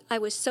frankly, I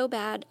was so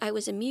bad I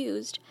was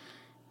amused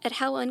at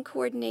how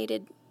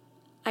uncoordinated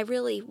I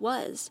really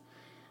was.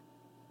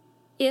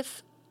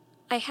 If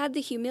I had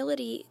the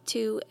humility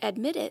to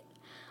admit it,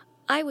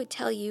 I would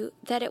tell you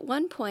that at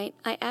one point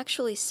I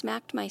actually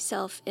smacked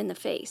myself in the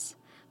face.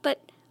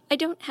 But I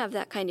don't have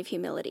that kind of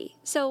humility,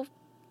 so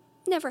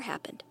never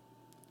happened.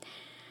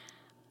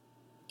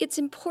 It's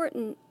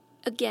important,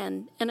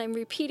 again, and I'm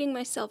repeating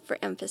myself for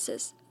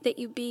emphasis, that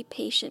you be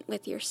patient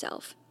with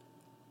yourself.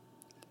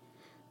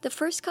 The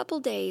first couple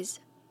days,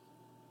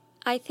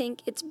 I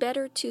think it's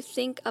better to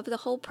think of the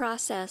whole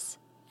process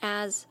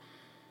as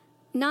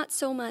not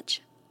so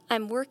much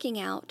I'm working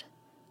out,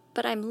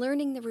 but I'm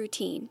learning the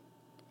routine.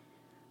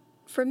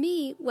 For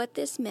me, what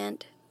this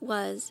meant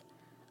was,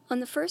 on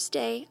the first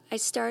day, I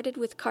started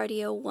with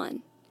Cardio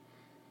 1,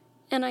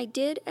 and I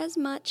did as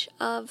much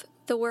of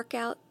the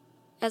workout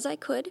as I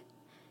could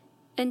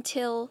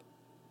until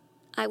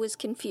I was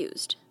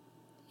confused.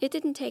 It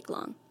didn't take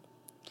long.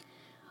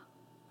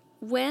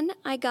 When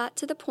I got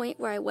to the point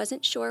where I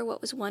wasn't sure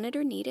what was wanted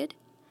or needed,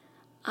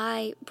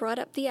 I brought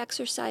up the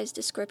exercise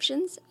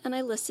descriptions and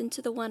I listened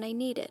to the one I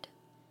needed.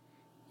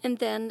 And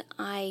then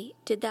I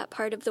did that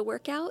part of the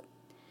workout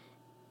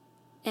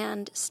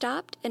and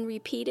stopped and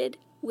repeated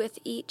with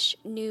each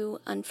new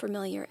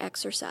unfamiliar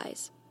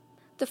exercise.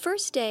 The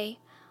first day,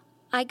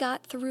 I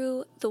got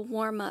through the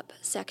warm-up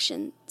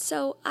section,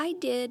 so I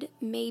did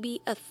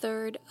maybe a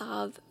third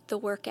of the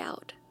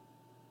workout.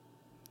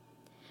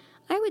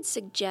 I would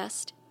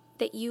suggest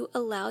that you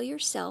allow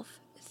yourself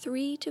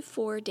 3 to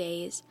 4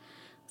 days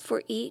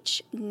for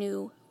each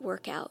new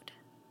workout.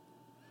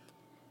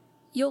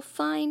 You'll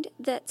find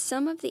that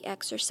some of the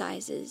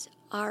exercises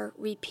are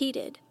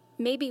repeated,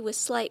 maybe with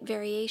slight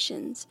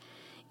variations,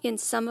 in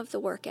some of the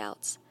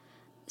workouts.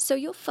 So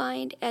you'll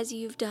find as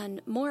you've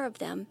done more of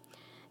them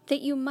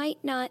that you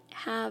might not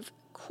have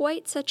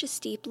quite such a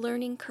steep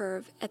learning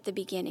curve at the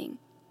beginning.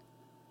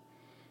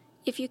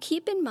 If you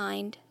keep in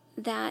mind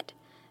that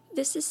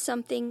this is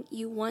something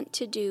you want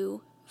to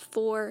do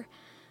for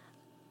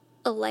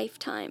a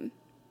lifetime,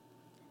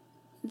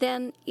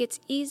 then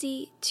it's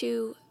easy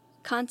to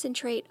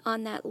concentrate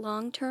on that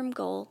long-term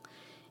goal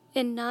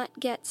and not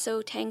get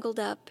so tangled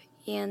up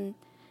in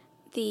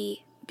the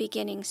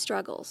beginning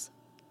struggles.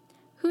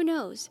 Who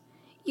knows?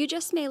 You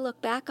just may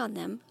look back on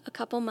them a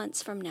couple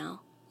months from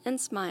now and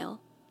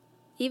smile,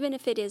 even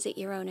if it is at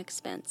your own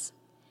expense.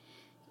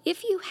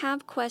 If you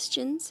have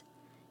questions,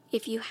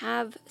 if you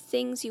have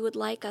things you would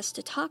like us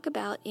to talk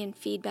about in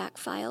feedback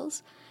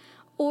files,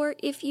 or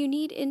if you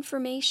need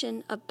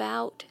information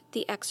about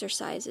the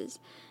exercises,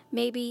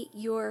 maybe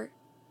you're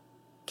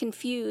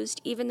confused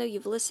even though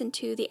you've listened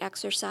to the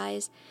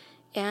exercise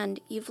and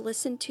you've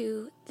listened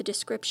to the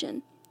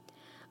description,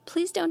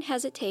 please don't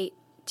hesitate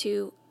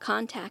to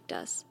contact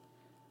us.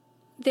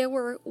 There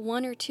were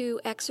 1 or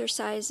 2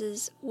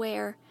 exercises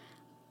where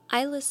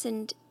I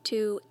listened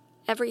to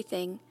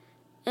everything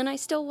and I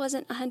still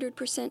wasn't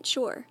 100%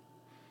 sure.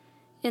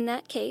 In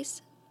that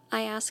case,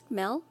 I asked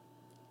Mel,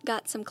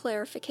 got some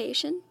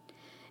clarification,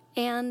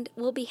 and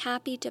will be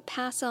happy to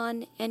pass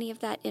on any of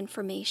that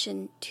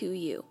information to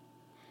you.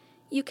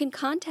 You can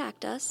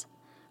contact us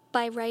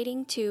by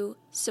writing to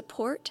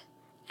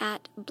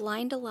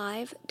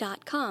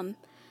support@blindalive.com,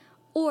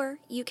 or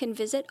you can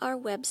visit our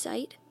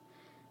website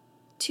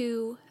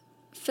to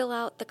fill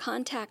out the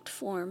contact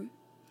form.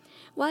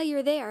 While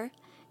you're there,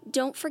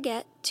 don't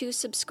forget to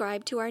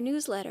subscribe to our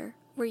newsletter,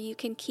 where you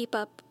can keep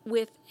up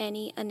with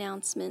any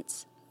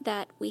announcements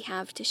that we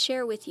have to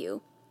share with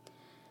you.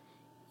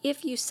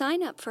 If you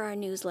sign up for our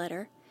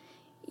newsletter,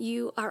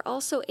 you are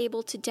also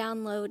able to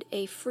download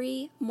a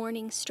free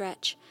morning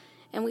stretch,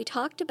 and we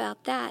talked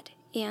about that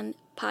in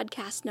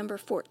podcast number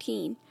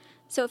 14.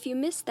 So if you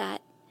missed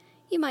that,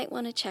 you might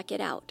want to check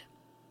it out.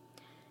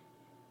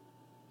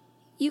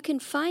 You can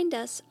find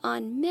us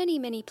on many,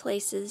 many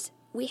places.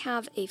 We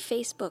have a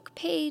Facebook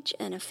page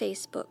and a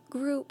Facebook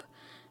group.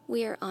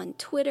 We are on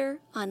Twitter,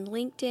 on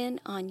LinkedIn,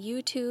 on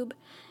YouTube,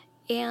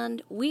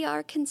 and we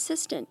are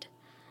consistent.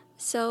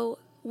 So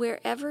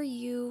wherever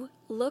you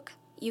look,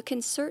 you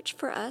can search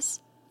for us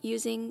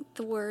using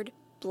the word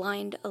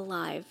Blind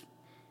Alive.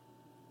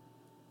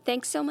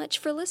 Thanks so much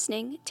for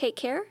listening. Take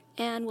care,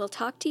 and we'll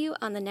talk to you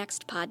on the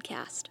next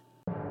podcast.